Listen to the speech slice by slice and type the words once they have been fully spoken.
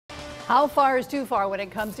How far is too far when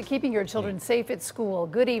it comes to keeping your children safe at school?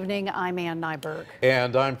 Good evening, I'm Ann Nyberg.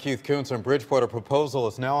 And I'm Keith Kuntz. In Bridgeport, a proposal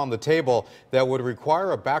is now on the table that would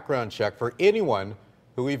require a background check for anyone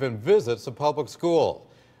who even visits a public school.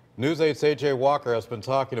 News 8's AJ Walker has been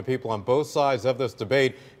talking to people on both sides of this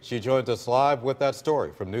debate. She joins us live with that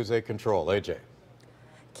story from News 8 Control. AJ.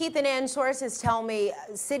 Keith and Ann, sources tell me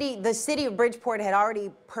the city of Bridgeport had already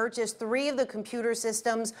purchased 3 of the computer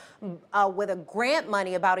systems with a grant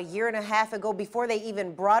money about a year and a half ago before they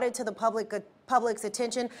even brought it to the public's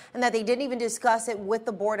attention, and that they didn't even discuss it with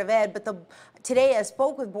the Board of Ed. But today I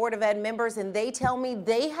spoke with Board of Ed members, and they tell me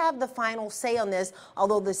they have the final say on this,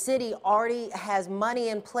 although the city already has money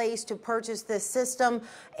in place to purchase this system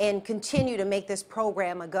and continue to make this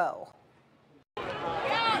program a go.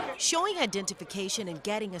 Showing identification and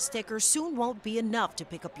getting a sticker soon won't be enough to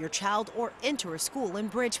pick up your child or enter a school in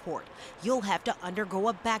Bridgeport. You'll have to undergo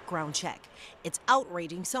a background check. It's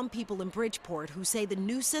outraging some people in Bridgeport who say the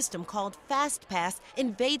new system called FastPass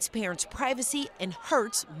invades parents' privacy and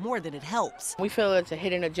hurts more than it helps. We feel it's a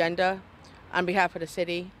hidden agenda on behalf of the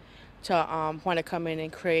city to want to come in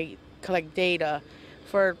and collect data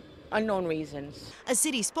for unknown reasons. A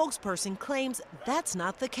city spokesperson claims that's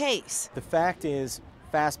not the case. The fact is,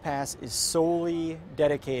 FastPass is solely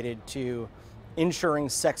dedicated to ensuring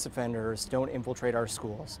sex offenders don't infiltrate our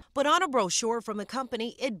schools. But on a brochure from the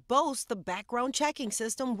company, it boasts the background checking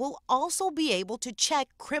system will also be able to check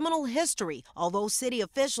criminal history, although city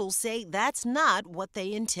officials say that's not what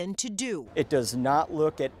they intend to do. It does not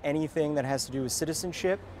look at anything that has to do with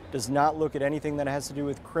citizenship, does not look at anything that has to do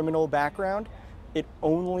with criminal background. It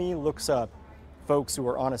only looks up folks who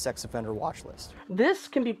are on a sex offender watch list. This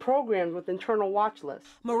can be programmed with internal watch lists.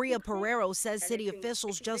 Maria Pereiro says city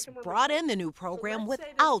officials just brought in the new program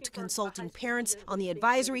without consulting parents on the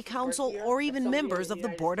advisory council or even members of the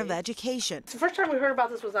Board of Education. The first time we heard about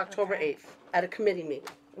this was October 8th at a committee meeting.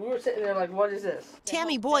 We were sitting there like, what is this?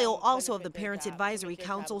 Tammy Boyle, also of the Parents Advisory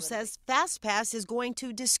Council, says FastPass is going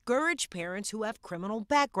to discourage parents who have criminal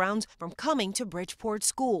backgrounds from coming to Bridgeport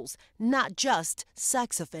schools, not just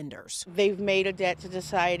sex offenders. They've made a debt to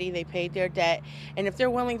society, they paid their debt, and if they're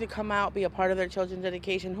willing to come out, be a part of their children's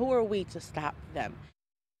education, who are we to stop them?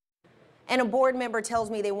 And a board member tells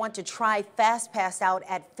me they want to try FastPass out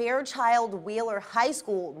at Fairchild Wheeler High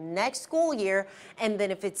School next school year, and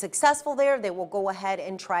then if it's successful there, they will go ahead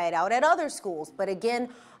and try it out at other schools. But again,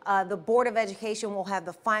 the Board of Education will have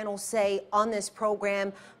the final say on this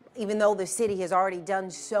program, even though the city has already done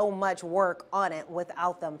so much work on it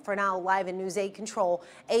without them. For now, live in News 8 Control,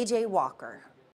 AJ Walker.